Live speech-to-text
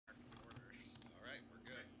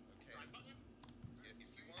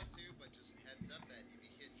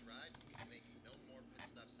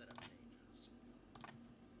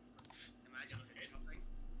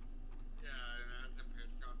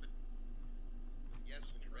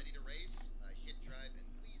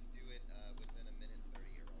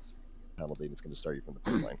penalty, and it's going to start you from the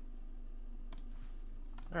pit line.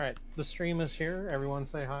 Alright, the stream is here. Everyone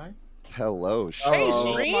say hi. Hello, Hey, Shambles.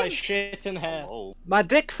 stream! My shit in hell. My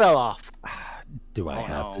dick fell off. Do I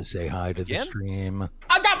have to say hi to the stream?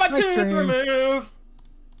 I got my tooth removed!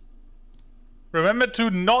 Remember to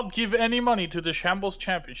not give any money to the Shambles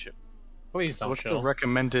Championship. Please don't. What's the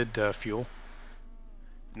recommended fuel?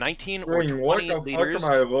 19 or 20 liters,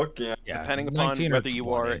 depending upon whether you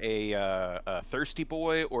are a thirsty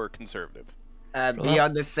boy or conservative. Be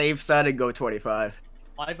on the safe side and go 25.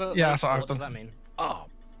 Yeah, that's what I've What does done. that mean? Oh,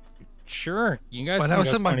 sure. You guys When can I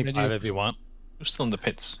was go in my 25 menu- if you want. We're still in the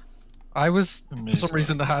pits. I was, for some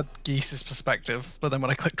reason, I had Geese's perspective, but then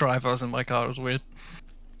when I clicked drive, I was in my car. It was weird.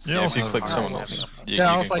 Yeah, if you click someone else, you I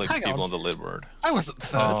can was like, click hang people on. on the leaderboard. I wasn't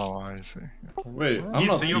third. Oh, I see. Wait,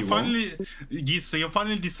 so you're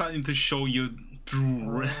finally deciding to show your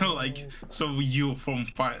true, like, so you from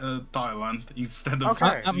Thailand instead of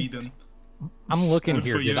Sweden. I'm looking Good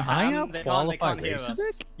here. for you. Did I They qualify can't hear us. Racing?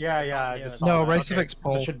 Yeah, I just saw No, that. Racevic's Okay,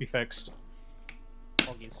 pole. That should be fixed.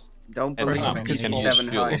 Foggies. Don't And believe some it. you can use 7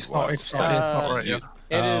 fuel high. It's not right yet.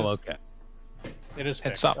 It is. Okay. It is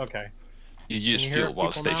Heads fixed. up. Okay. You use Can you hear fuel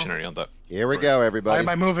while people now? stationary on that. Here we go, Why everybody. am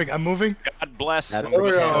I moving? I'm moving. God bless. That's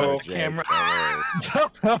the camera.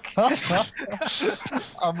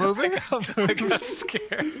 I'm moving. I got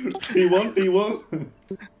scared. P1, P1.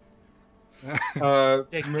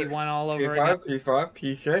 Take P1 all over again. P5,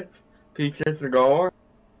 P6. P6 to go on.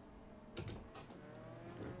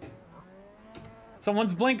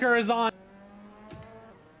 Someone's blinker is on.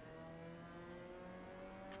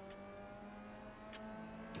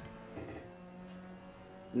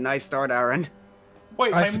 Nice start, Aaron.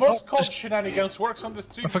 Wait, I my forgot most called to- shenanigans works on the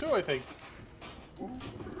stream too, I think.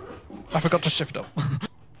 I forgot to shift up.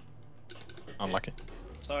 Unlucky.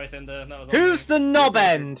 Sorry, Cinder. That was Who's the knob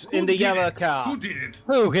end in the yellow car? Who did it?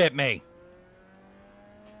 Who hit me?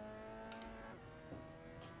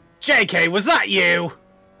 JK, was that you?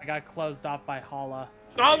 I got closed off by Holla.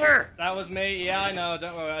 Over! That was me. Yeah, I know.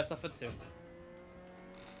 Don't worry. I suffered too.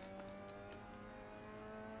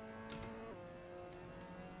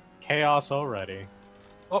 Chaos already.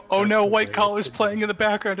 Oh no, White Collar's playing in the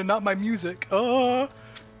background and not my music. Fuck.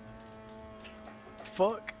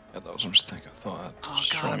 Yeah, that was a mistake. I thought. Oh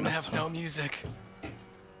god, I'm gonna have no music.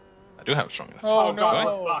 I do have strong enough. Oh, God,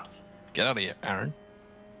 no. we're fucked. Get out of here, Aaron.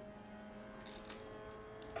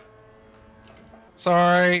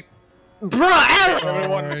 Sorry.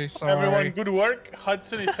 Everyone, Sorry. everyone, good work.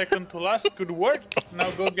 Hudson is second to last. Good work. Now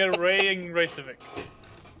go get Ray and Racevik.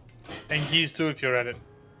 And Geese too, if you're at it.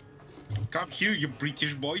 Come here, you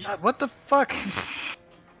British boy. God, what the fuck?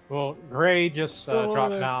 Well, Gray just dropped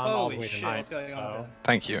down all the Holy way to shit, ninth, what's going on so... there?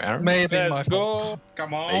 Thank you, Aaron. May have been my Let's fault. go.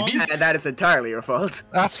 Come on. Maybe. That is entirely your fault.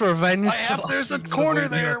 That's revenge. There's a corner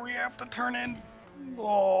there. We have to turn in.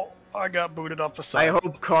 Oh, I got booted off the I side.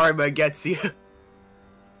 hope karma gets you.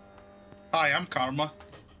 Hi, I'm Karma.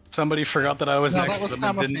 Somebody forgot that I was No, that next was to them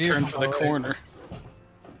and Karma didn't for you turn from for the the way. corner.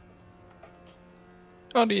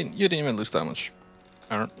 Oh, you didn't even lose that much.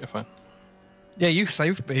 Aaron, you're fine. Yeah, you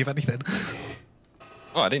saved me if anything.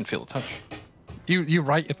 Oh, I didn't feel the touch. You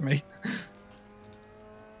righted me.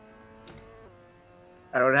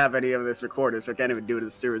 I don't have any of this recorded, so I can't even do the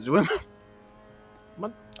series with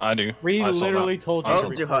him. I do. We I saw literally that. told I you saw to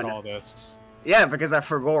that. record Johanna. all this. Yeah, because I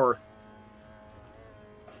forgot.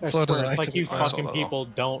 I So did swear, I. it's like you I saw fucking that all. people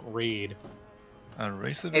don't read.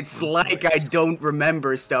 It's like I don't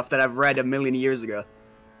remember stuff that I've read a million years ago.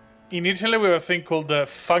 In Italy, we have a thing called the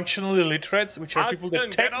functional illiterates, which are people that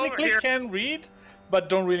Hudson, get over technically here. can read, but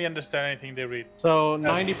don't really understand anything they read. So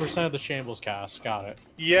 90% of the Shambles cast got it.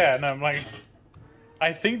 Yeah, and I'm like,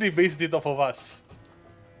 I think they based it off of us.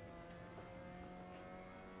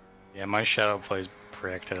 Yeah, my shadow plays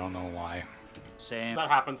pricked. I don't know why. Same. That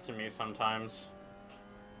happens to me sometimes.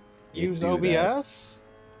 Use OBS?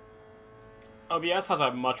 OBS has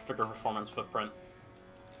a much bigger performance footprint.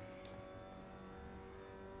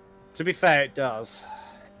 To be fair, it does.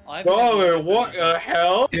 What the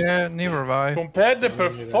hell? Yeah, neither have I. Compare the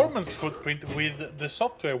performance footprint with the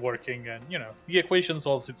software working, and you know, the equation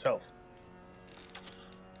solves itself.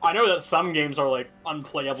 I know that some games are like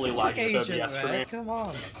unplayably laggy with OBS for me. Come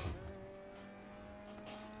on.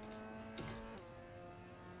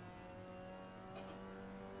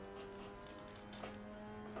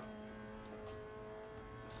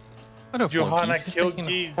 I don't feel Johanna, like he's kill taking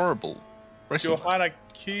geese. horrible racing. Johanna,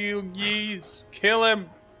 kill geese, kill him.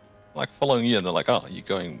 Like following you, and they're like, "Oh, you're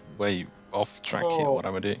going way off track here. Oh. What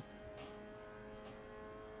am I doing?"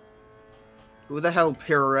 Who the hell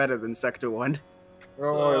pirouetted in Sector 1?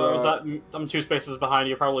 Was that? I'm 2 spaces behind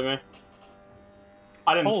you, probably me.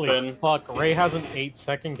 I didn't Holy spin. fuck, Ray has an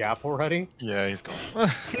 8-second gap already? Yeah, he's gone.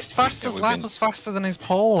 His fastest lap was faster than his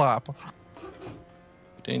pole lap. We're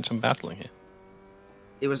doing some battling here.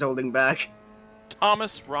 He was holding back.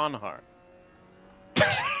 Thomas Ronhart.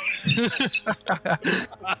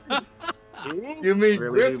 You mean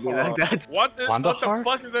Really do be like that? What the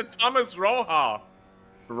fuck is that Thomas Roha?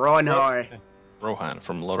 Ronhart. Rohan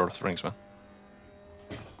from Lord of the Rings, man.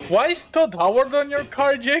 Why is Todd Howard on your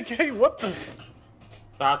car, JK? What the?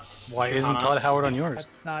 That's... Why isn't Todd Howard on yours?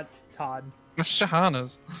 That's not Todd. It's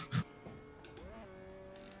Shahana's.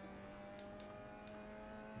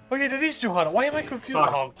 Okay, that is Johanna. Why am I confused?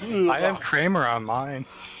 I have Kramer on mine.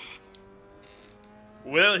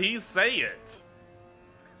 Will he say it?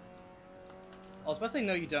 I was about to say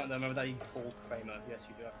no, you don't. Though. Remember that you called Kramer. Yes,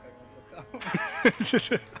 you do have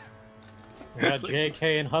Kramer. We got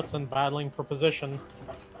JK and Hudson battling for position.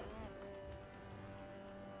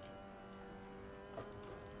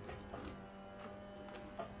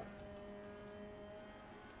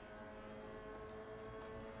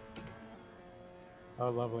 Oh,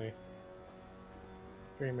 lovely.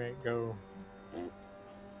 Dreammate, go.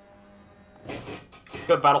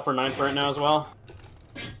 Good battle for 9th right now as well.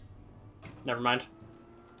 Never mind.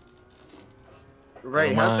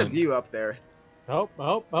 Ray, how's the view up there?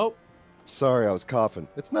 Oh. Sorry, I was coughing.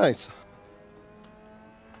 It's nice.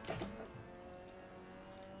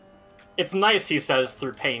 It's nice, he says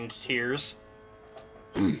through pained tears.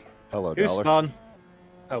 Hello, Who's Dollar. on?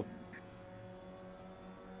 Oh.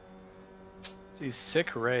 See,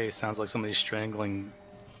 Sick Ray sounds like somebody strangling,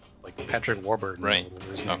 like Patrick Warburton. Ray.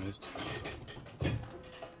 Whatever his name is.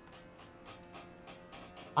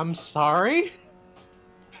 I'm sorry?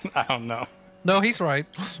 I don't know. No, he's right.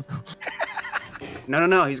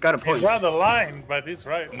 No, he's got a point. He's on the line, but he's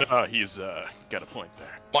right. No, he's got a point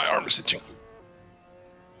there. My arm is itching.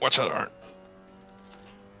 Watch out, Arn.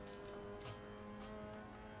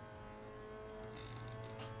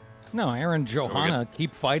 No, Aaron, Johanna,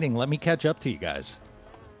 keep fighting. Let me catch up to you guys.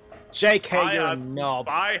 JK, you're a knob.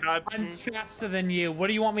 Bye, Hudson. I'm faster than you. What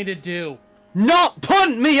do you want me to do? Not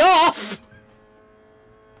punt me off!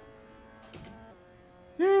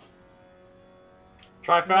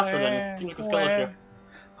 Try faster then. Seems like a skill issue.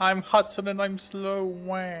 I'm Hudson and I'm slow.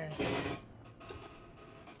 Wah.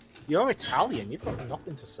 You're Italian. You've got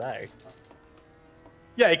nothing to say.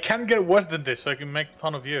 Yeah, it can get worse than this, so I can make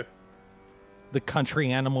fun of you. The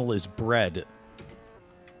country animal is bred.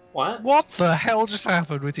 What? What the hell just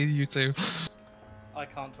happened with you two? I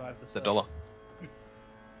can't drive this. The dollar.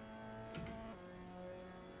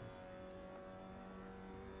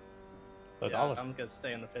 Yeah, I'm gonna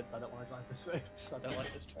stay in the pits. I don't want to drive this race. I don't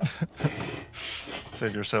like this track.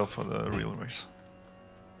 Save yourself for the real race.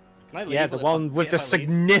 Can I leave? Yeah, the Will it one fuck with me the if I leave?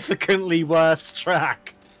 significantly worse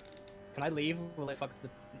track. Can I leave? Will it fuck the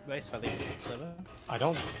race if I leave the server? I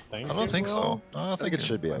don't think. I don't think so. No, I think it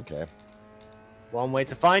should be okay. One way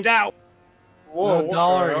to find out. Whoa,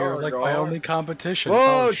 Dollar, you're like my only competition.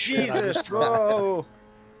 Whoa, Oh, shit, I Jesus, just- whoa.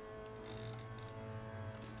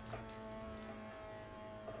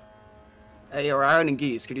 Hey, Orion and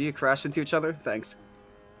Geese, could you crash into each other? Thanks.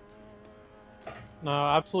 No,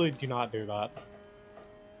 absolutely do not do that.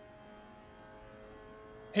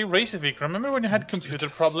 Hey, Razorvic, remember when you had computer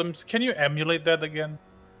problems? Can you emulate that again?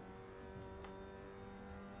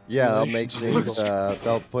 Yeah, they'll make things.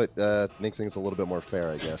 Make things a little bit more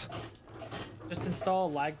fair, I guess. Just install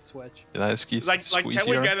a lag switch. Did I squeeze Like, can we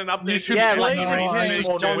get an update? Yeah, to like, the no, game just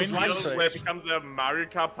mode John's Windows lag where it switch. becomes a Mario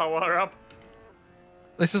Kart power up?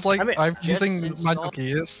 This is like, I mean, I'm just using install- Magic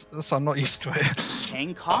Gears, so I'm not used to it.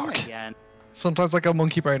 King Kong again. Sometimes I go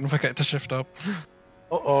monkey brain and forget to shift up.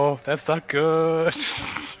 Uh-oh, that's not good.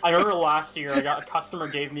 I remember last year, a customer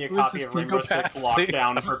gave me a Who's copy this of Rainbow Google Six Pass,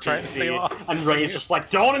 Lockdown please? for I'm trying to stay PC, off. and Ray's just like,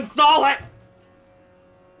 don't install it!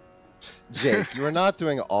 Jake, you are not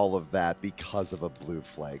doing all of that because of a blue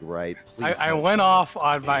flag, right? Please I don't. went off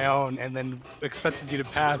on my own and then expected you to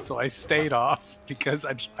pass, so I stayed off because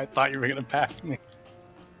I thought you were going to pass me.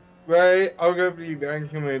 Right, I'm gonna be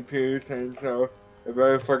banking my peers, and so it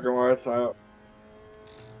better fucking watch out.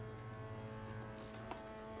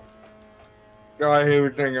 Got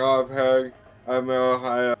everything off, Hag. I'm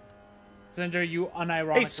Ohio. Cinder, you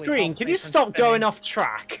unironically. Hey, Screen, can you stop going off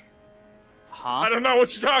track? Huh? I don't know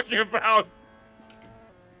what you're talking about.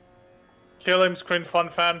 Kill him, Screen Fun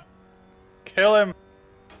Fan. Kill him.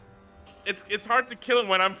 It's hard to kill him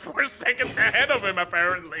when I'm 4 seconds ahead of him,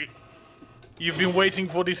 apparently. You've been waiting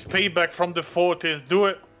for this payback from the 40s. Do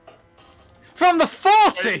it. From the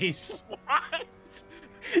 40s? What?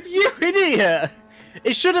 You idiot!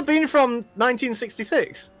 It should have been from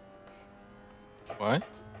 1966. What?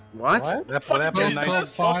 What? What happened?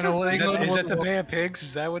 Final Is England that the was- Bay of Pigs?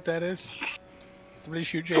 Is that what that is? Somebody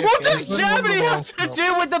shoot JFK. What does Germany have to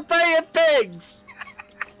do with the Bay of Pigs?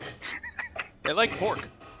 They like pork.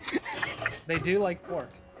 They do like pork.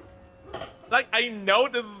 Like, I know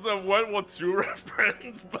this is a World War II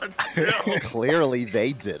reference, but still. Clearly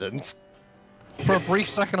they didn't. For a brief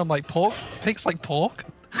second, I'm like, pork? Pigs like pork?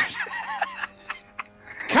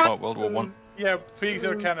 Oh, World War One. Yeah, pigs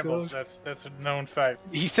are cannibals. That's a known fact.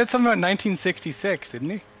 He said something about 1966, didn't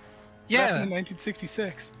he? Yeah.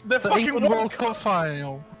 1966. The fucking England World Cup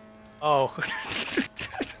final. Oh.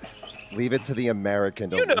 Leave it to the American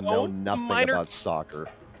to know nothing about soccer.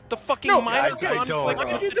 The fucking minor conflict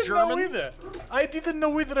of the didn't know Germans. either. I didn't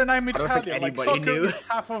know either, and I'm I don't think Italian. Like, anybody soccer knew. is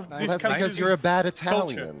half of Well, this that's country's because you're a bad culture.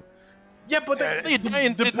 Italian. Yeah, but the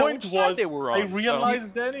Italians the didn't know point which side was, they were I on, so-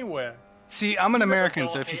 realized anywhere. See, I'm an American,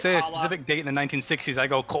 so if you say a specific date in the 1960s, I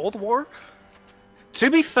go Cold War. To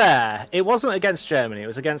be fair, it wasn't against Germany. It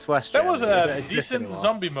was against West That Germany. was It a didn't exist decent anymore.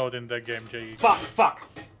 zombie mode in that game, Jay. Fuck.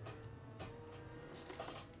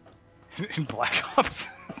 In Black Ops.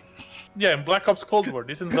 Yeah, in Black Ops Cold War,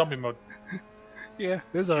 decent zombie mode. Yeah,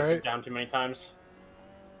 it was alright. Down too many times.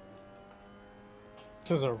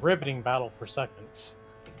 This is a riveting battle for seconds.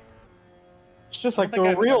 It's just I like don't the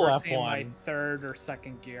think I've real ever seen my F1. third or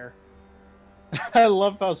second gear. I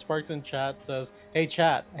love how Sparks in chat says, "Hey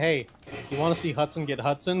chat, hey, you want to see Hudson get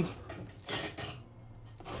Hudson's?"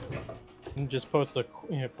 And just post a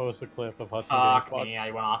clip of Hudson Fuck getting me, fucked.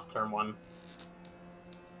 I went off turn 1.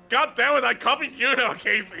 God damn it, I copied you now,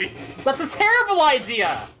 Casey! That's a terrible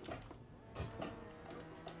idea!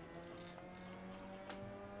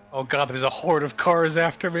 Oh god, there's a horde of cars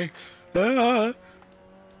after me. Ah.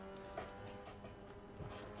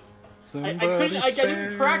 I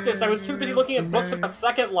didn't practice, I was too busy looking at books about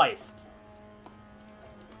Second Life.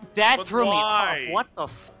 That But threw why? me off. What the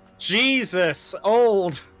f? Jesus,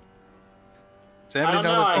 old. Does anybody I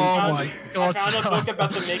don't know, that- Oh my I god. found a book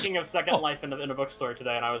about the making of Second Life in a bookstore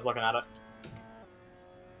today, and I was looking at it.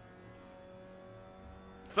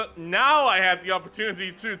 So now I had the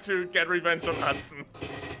opportunity to get revenge on Hudson.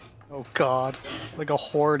 Oh god, it's like a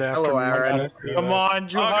horde after Hello, me. Aaron. Come on,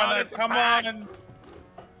 Johanna, it's come back. on!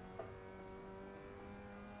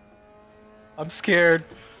 I'm scared.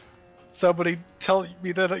 Somebody tell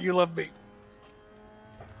me that you love me.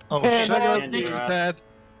 Oh Hey, shit! Can't do He's that. dead.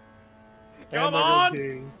 Come on!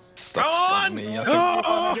 That's Come on! me, I think.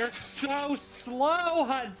 Oh, you're so slow,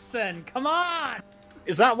 Hudson. Come on.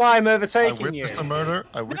 Is that why I'm I overtaking you? witnessed the murder.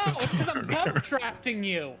 I No, witnessed because the I'm murder. bump drafting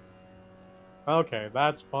you. Okay,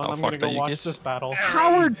 that's fun. Oh, I'm fuck gonna go that, you watch guess. this battle.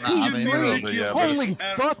 Howard Nah, I mean, P3! a little bit, yeah, but Holy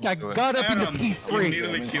it's- fuck, I got up into Aaron, you P3.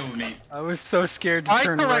 nearly killed me. I was so scared to I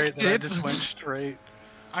turn right that I corrected. just went straight.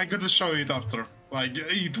 I gotta show it after. Like,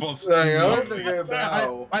 it was... Like, I don't think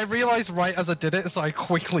about. I realized right as I did it, so I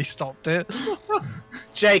quickly stopped it.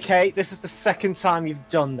 JK, this is the second time you've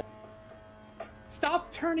done that.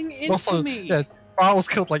 Stop turning into Also, me. yeah, Bartles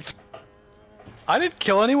killed like. I didn't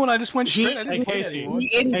kill anyone. I just went He- straight. I didn't hit Casey, anyone.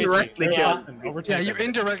 He indirectly Casey, killed Hudson, me. overtake Yeah, you him.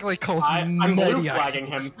 indirectly caused I'm many blue flagging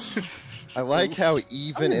him. accidents. I like how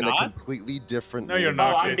even you're in a not. completely different No, you're league,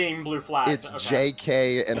 not. Oh, I'm being blue flagged. it's Okay.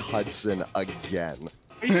 JK and Hudson again.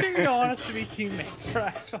 Are you sure you don't want us to be teammates for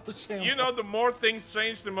actual Shambles? You know, the more things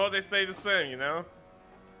change, the more they stay the same, you know?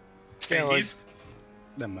 Yeah, like- He's-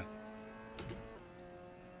 Never mind.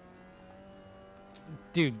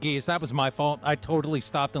 Dude, geez, that was my fault. I totally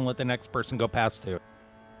stopped and let the next person go past too.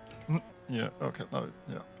 Yeah. Okay. No.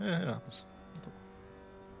 Yeah. Yeah. It's-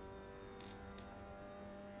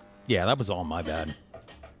 Yeah, that was all my bad.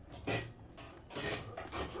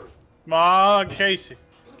 Come on, Casey.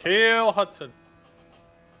 Kill Hudson.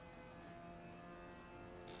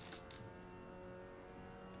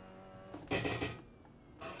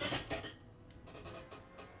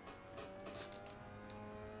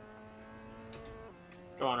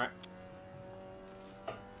 Go on, right?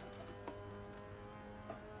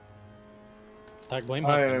 Tag blame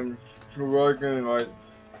I Hudson. am working like.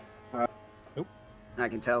 I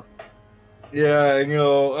can tell. Yeah, you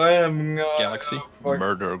know, I am. Galaxy, like-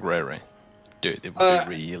 murder Grey Ray. Dude, it would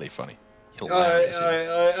be really funny.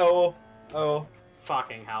 I will.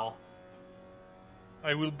 Fucking hell.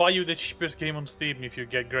 I will buy you the cheapest game on Steam if you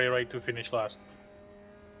get Grey Ray to finish last.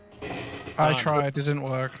 I tried, it didn't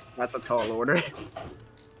work. That's a tall order.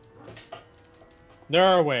 There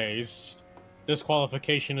are ways.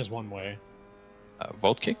 Disqualification is one way.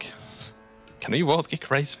 Vote kick? Can we vote kick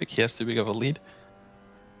Racevic? He has too big of a lead.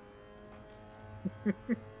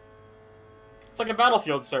 It's like a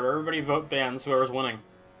Battlefield server. Everybody vote bans whoever's winning.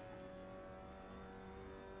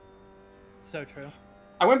 So true.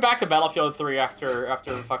 I went back to Battlefield 3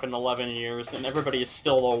 after fucking 11 years, and everybody is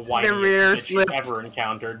still the whitest bitch ever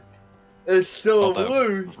encountered. It's still the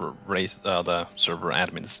blue. The server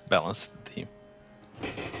admins balance the team.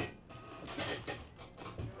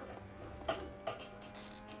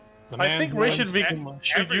 I think Reykjavik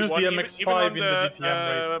should use the MX-5 in the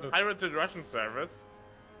DTM race. Pirated Russian service.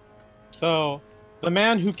 So, the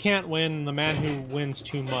man who can't win, the man who wins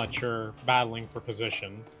too much are battling for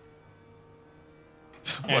position.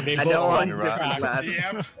 And they I both know won on the different track.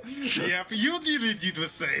 laps. Yep, you nearly did the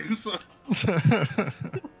same, so...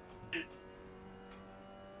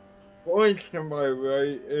 Points to my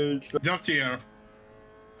right is... Dirtier.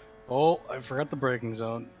 Oh, I forgot the braking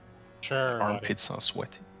zone. Sure. Armpits are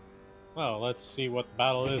sweaty. Well, let's see what the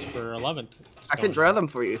battle is for 11th. I can draw them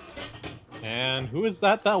for you. And who is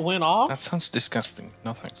that went off? That sounds disgusting.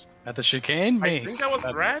 No thanks. At the chicane? Me. I think that was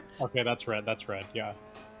red. Okay, that's red. That's red. Yeah.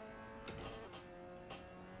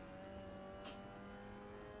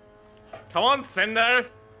 Come on, Cinder.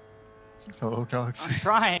 Hello, Galaxy. I'm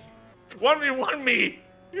trying. 1v1 me.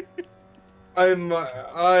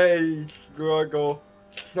 I struggle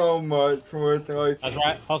so much with like. That's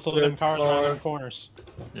right. Hustle them cars around them corners.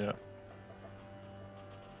 Yeah.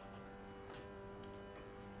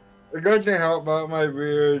 It doesn't help out my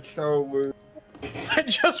rear is so loose. I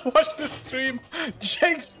just watched the stream.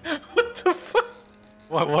 Jake, what the fuck?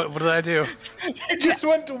 What did I do? He just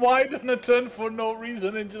went wide on a turn for no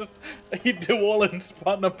reason and just hit the wall and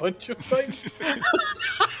spun a bunch of things.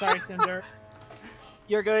 Sorry, Cinder.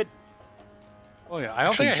 You're good. Oh yeah, I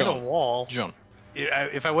don't think I hit a wall. John.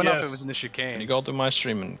 If I went off, it was in the chicane. Can you go to my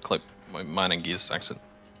stream and clip mine and Gee's accent?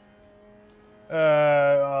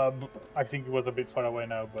 I think it was a bit far away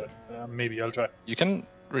now, but maybe I'll try. You can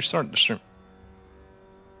restart the stream.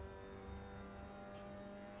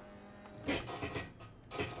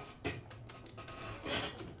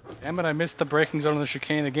 Damn it, I missed the braking zone of the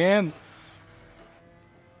chicane again.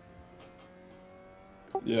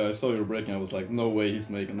 Yeah, I saw your braking. I was like, no way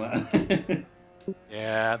he's making that.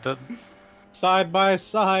 Yeah, the side by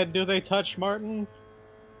side, do they touch, Martin?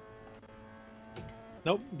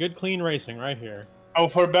 Nope. Good clean racing right here. How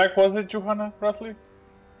far back was it, Johanna, roughly?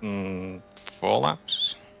 4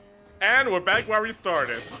 laps. And we're back where we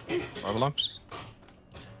started. 5 laps.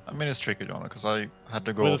 I mean, it's tricky, John, because I had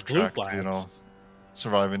to go With off track to, you know,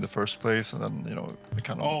 survive in the first place, and then, you know, it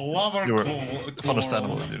kind of... Oh, lava It's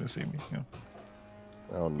understandable that you didn't see me, yeah.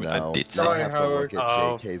 Oh no, I did now I Sorry, have to Howard. look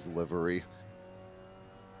at JK's livery.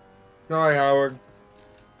 Sorry, Howard.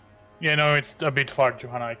 Yeah, no, it's a bit far,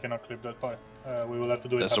 Johanna. I cannot clip that far. We will have to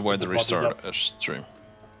do it. There's a way to restart a stream.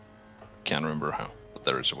 Can't remember how, but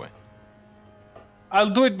there is a way. I'll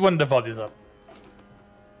do it when the VOD is up.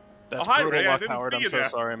 That's hi, brutal Ray, I luck, didn't Howard. see I'm you so there.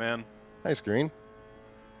 sorry, man. Hi, Screen.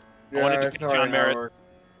 I wanted to get John Merritt. Howard.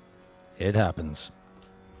 It happens.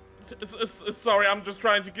 Sorry, I'm just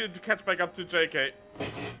trying to catch back up to JK.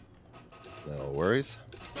 No worries.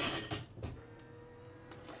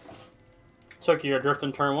 Took your drift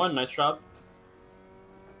in turn 1. Nice job.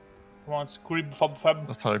 Come on, Squib Fab Fab.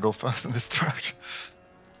 That's how I go fast in this track.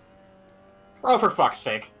 Oh, for fuck's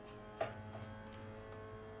sake.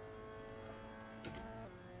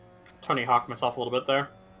 Tony Hawk myself a little bit there.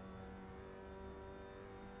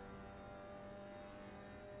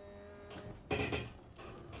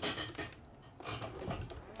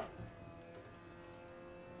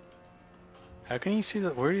 How can you see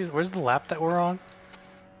that? Where's the lap that we're on?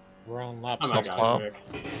 We're on lap Oh my god, Rick.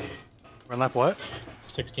 We're on lap what?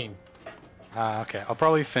 16. Okay. I'll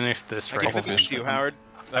probably finish this I race. give this to you, Howard.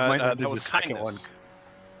 I might not do that the was second kindness. one.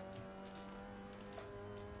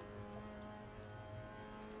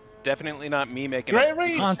 Definitely not me making Ray, it.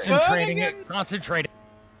 Ray, Concentrating it. Concentrating.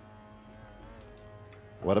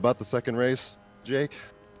 What about the second race, Jake?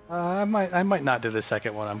 I might not do the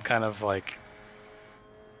second one. I'm kind of like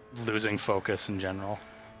losing focus in general.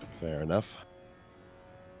 Fair enough.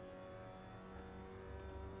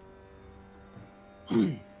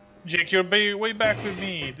 Jake, you're way back with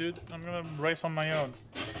me, dude. I'm gonna race on my own.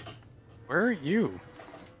 Where are you?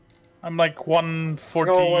 I'm like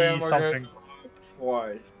 140 No way am I something.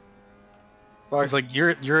 Twice. It's like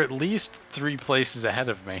you're at least 3 places ahead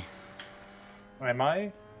of me. Am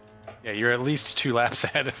I? Yeah, you're at least 2 laps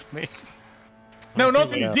ahead of me. No,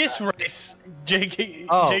 not in this race, Jake.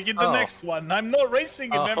 Jake, in the next one. I'm not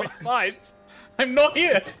racing in MX-5s. I'm not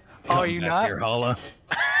here. Oh, you not? Here, Holla.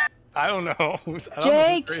 I don't know. I don't know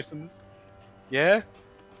Jake? who's racing this. Yeah?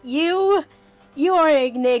 You are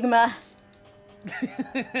an enigma.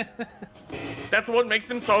 That's what makes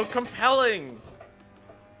him so compelling.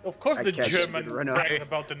 Of course, I the catch you, German Renault. brags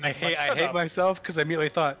about the I hate myself because I immediately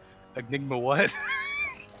thought, Enigma what?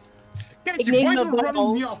 Enigma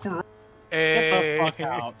balls. Get the fuck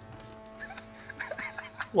out.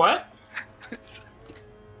 What?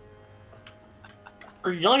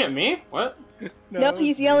 Are you yelling at me? What? No,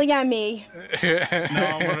 he's yelling at me.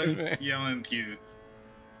 No, we're yelling at you.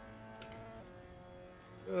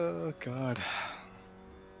 Oh god.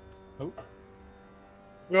 Oh.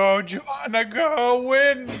 Go, Joanna, go!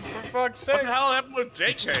 Win! For fuck's sake! What the hell happened with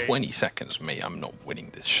JK? It's 20 seconds, me. I'm not winning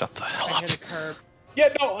this. Shut the hell up.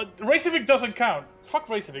 Yeah, no, Racing doesn't count. Fuck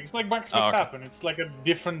Racing. It's like Max Oh, okay. Verstappen. It's like a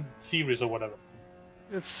different series or whatever.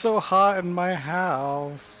 It's so hot in my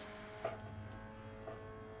house.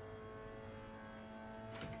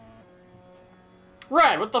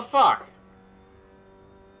 Red, what the fuck?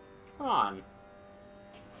 Come on.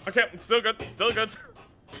 Okay, it's still good. Still good.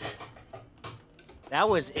 That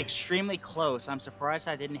was extremely close. I'm surprised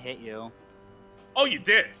I didn't hit you. Oh, you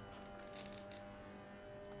did.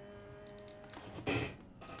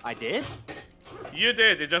 I did? You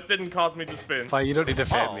did. It just didn't cause me to spin. But you don't need to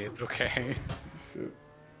defend me. It's okay.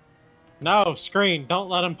 No, screen. Don't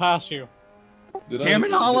let him pass you. Damn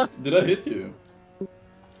it, Hala! Did I hit you?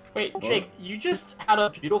 Wait, Jake, you just had a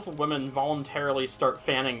beautiful woman voluntarily start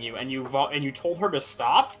fanning you, and you told her to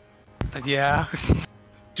stop? Yeah.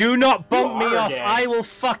 Do not bump me are off. gay. I will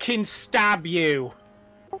fucking stab you.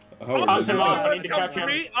 Oh, I need to catch him.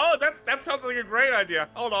 Oh, that sounds like a great idea.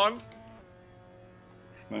 Hold on.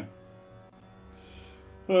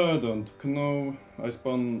 I don't know. I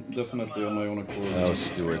spawn definitely on my own accord. Oh,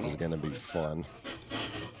 Stewards is gonna be fun.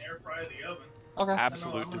 Air fry the oven. Okay.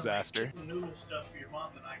 Absolute disaster. Noodle stuff for your mom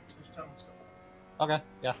tonight. Just tell me stuff. Okay,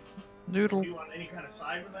 yeah. Noodle. Do you want any kind of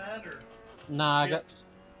side with that, or? Nah,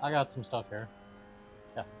 I got some stuff here.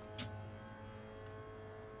 Yeah.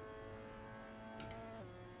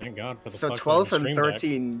 Thank God for the So fucking 12 and stream deck.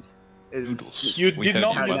 13 is... You did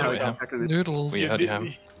not Noodles. We had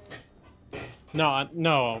him.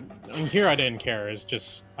 No, in here I didn't care. It's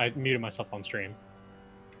just I muted myself on stream.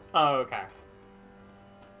 Oh, okay.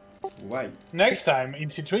 Why? Next time, in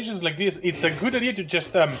situations like this, it's a good idea to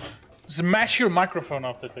just smash your microphone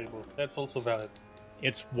off the table. That's also valid.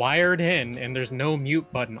 It's wired in, and there's no mute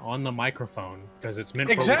button on the microphone because it's meant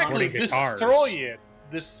for recording guitars. Destroy it.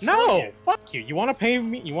 Destroy No, it. fuck you. You want to pay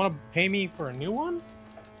me? You want to pay me for a new one?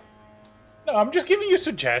 No, I'm just giving you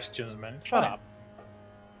suggestions, man. Shut up.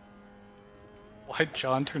 Why'd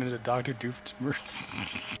John turn into Dr. Doofenshmirtz?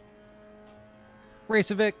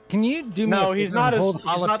 Racevic, can you do me No, a he's favor not and as- hold he's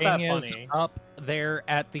not that jalapenos funny. up there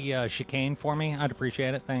at the chicane for me? I'd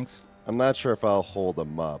appreciate it. Thanks. I'm not sure if I'll hold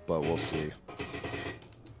them up, but we'll see.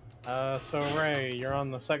 So Ray, you're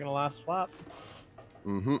on the second to last flap.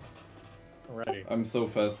 Mm-hmm. Ready. I'm so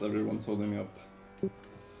fast, everyone's holding me up.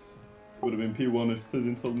 Would have been P1 if they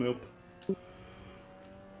didn't hold me up.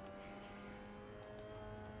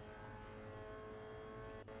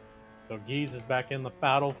 So Geese is back in the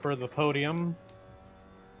battle for the podium.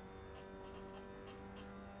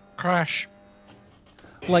 Crash.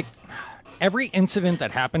 Like, every incident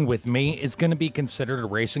that happened with me is going to be considered a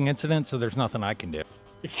racing incident, so there's nothing I can do.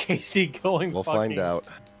 Casey going. We'll find out.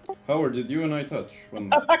 Howard, did you and I touch? When...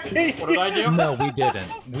 What did I do? No, we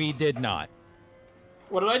didn't. We did not.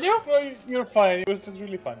 What did I do? No, you're fine. It was just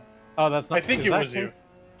really fun. Oh, that's not. I think is it that was you. Casey?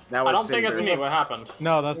 That was I don't think it's Cinder. me. What happened?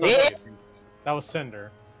 No, that's not Casey. That was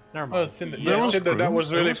Cinder. Never mind. Oh, Cinder. Yeah, Cinder, that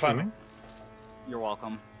was really fun. You're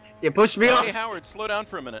welcome. You pushed me off. Hey, Howard, slow down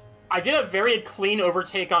for a minute. I did a very clean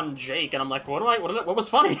overtake on Jake, and I'm like, what was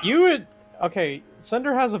funny? You would. Okay,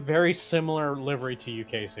 Cinder has a very similar livery to you,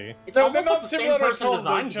 Casey. It's No, they're almost not like the same similar at person all. They're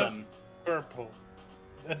designed just them. purple.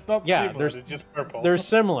 That's not Yeah, similar. there's- It's just purple. They're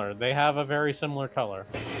similar. They have a very similar color.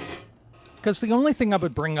 Because the only thing I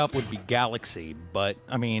would bring up would be Galaxy, but,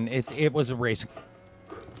 I mean, it was a racing...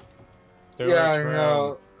 Yeah, I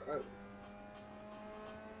know.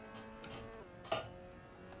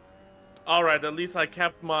 Alright, at least I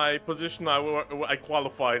kept my position I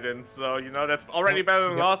qualified in, so, you know, that's already better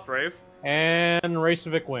than Yep. last race. And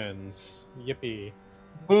Racevic wins. Yippee.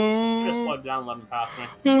 Just slowed down and let him pass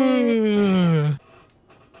me.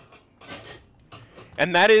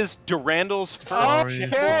 And that is Durandal's first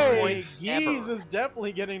Okay, points Geese ever. is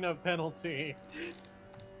definitely getting a penalty.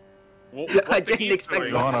 I didn't expect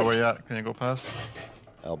Johanna, where you at? Can you go past?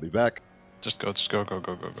 I'll be back. Just go, go, go,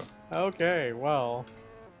 go, go, go. Okay, well.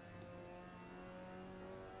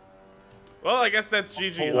 Well, I guess that's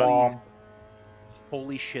GG. Wow.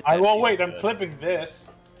 Holy shit. I that's won't you. wait. I'm clipping this.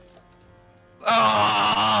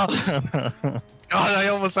 Ah! God, I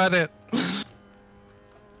almost had it.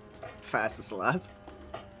 Fastest lap.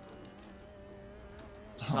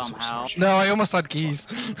 somehow. No, I almost had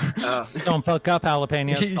geese. Don't fuck up,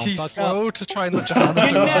 jalapenos. Don't He's fuck slow up. to try and nudge around the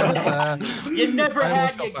food. I was there. You never I had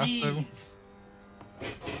almost your got past him. geese.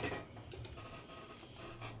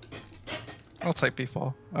 I'll take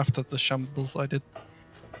B4 after the shambles I did.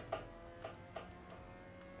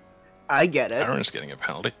 I get it. Aaron's getting a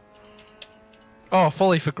penalty. Oh,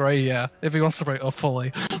 fully for Gray, yeah. If he wants to break up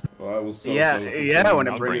fully. Well, I was so Yeah, close to yeah, I want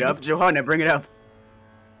to I'll bring it bring up. Johanna, bring it up.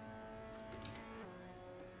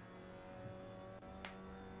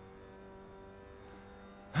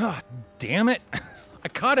 Damn it. I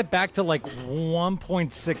caught it back to like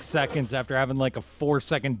 1.6 seconds after having like a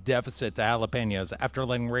 4-second deficit to jalapenos after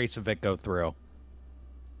letting Racevic go through.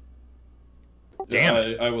 Damn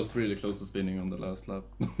it. I was really close to spinning on the last lap.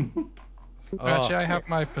 Actually, I have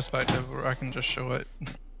my perspective where I can just show it.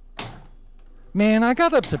 Man, I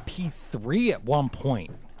got up to P3 at one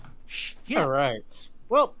point. Shit. All right.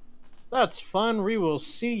 Well, that's fun. We will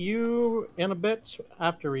see you in a bit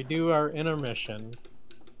after we do our intermission.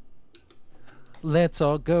 Let's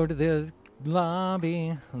all go to the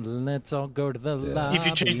lobby. Let's all go to the lobby. If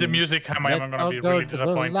you change the music, I'm gonna be go really to the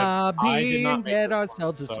disappointed. lobby I did not and make get this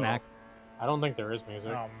ourselves one, a so snack. I don't think there is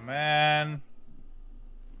music. Oh man.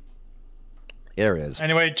 There is.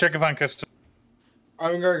 Anyway, check if I'm custom.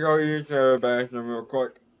 I'm gonna go use the bathroom real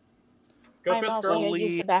quick. Go I'm piss also girl. going to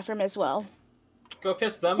use the bathroom as well. Go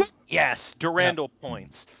piss them. Yes, Durandal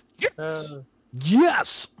points. Yes.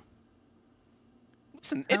 Yes.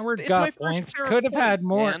 Listen, Howard it's got my first points. pair of Could have had points,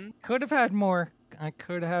 more. man. Could have had more. I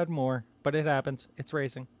could have had more, but it happens. It's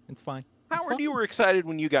racing. It's fine. It's Howard, fine. you were excited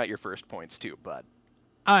when you got your first points too, bud.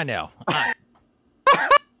 I know.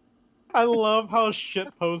 I love how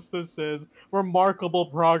shitpost this is. Remarkable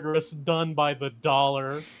progress done by the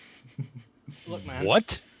dollar. Look, man.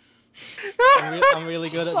 What? I'm really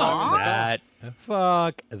good at that.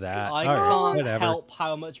 Fuck that. I All right, can't whatever. help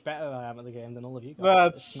how much better I am at the game than all of you guys.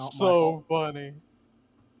 That's It's not my so fault. funny.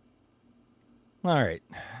 All right.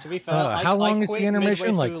 To be fair, How long I is the quit intermission?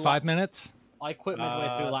 midway Like through 5 minutes? I quit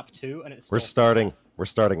midway through lap 2, and it's We're still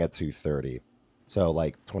starting at 2:30, so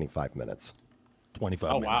like 25 minutes. 25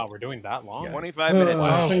 Oh minutes. wow, we're doing that long. 25 minutes.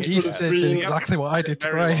 Wow, Thanks for Geese the did stream. exactly what I did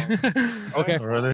to Very Gray. Okay. Really?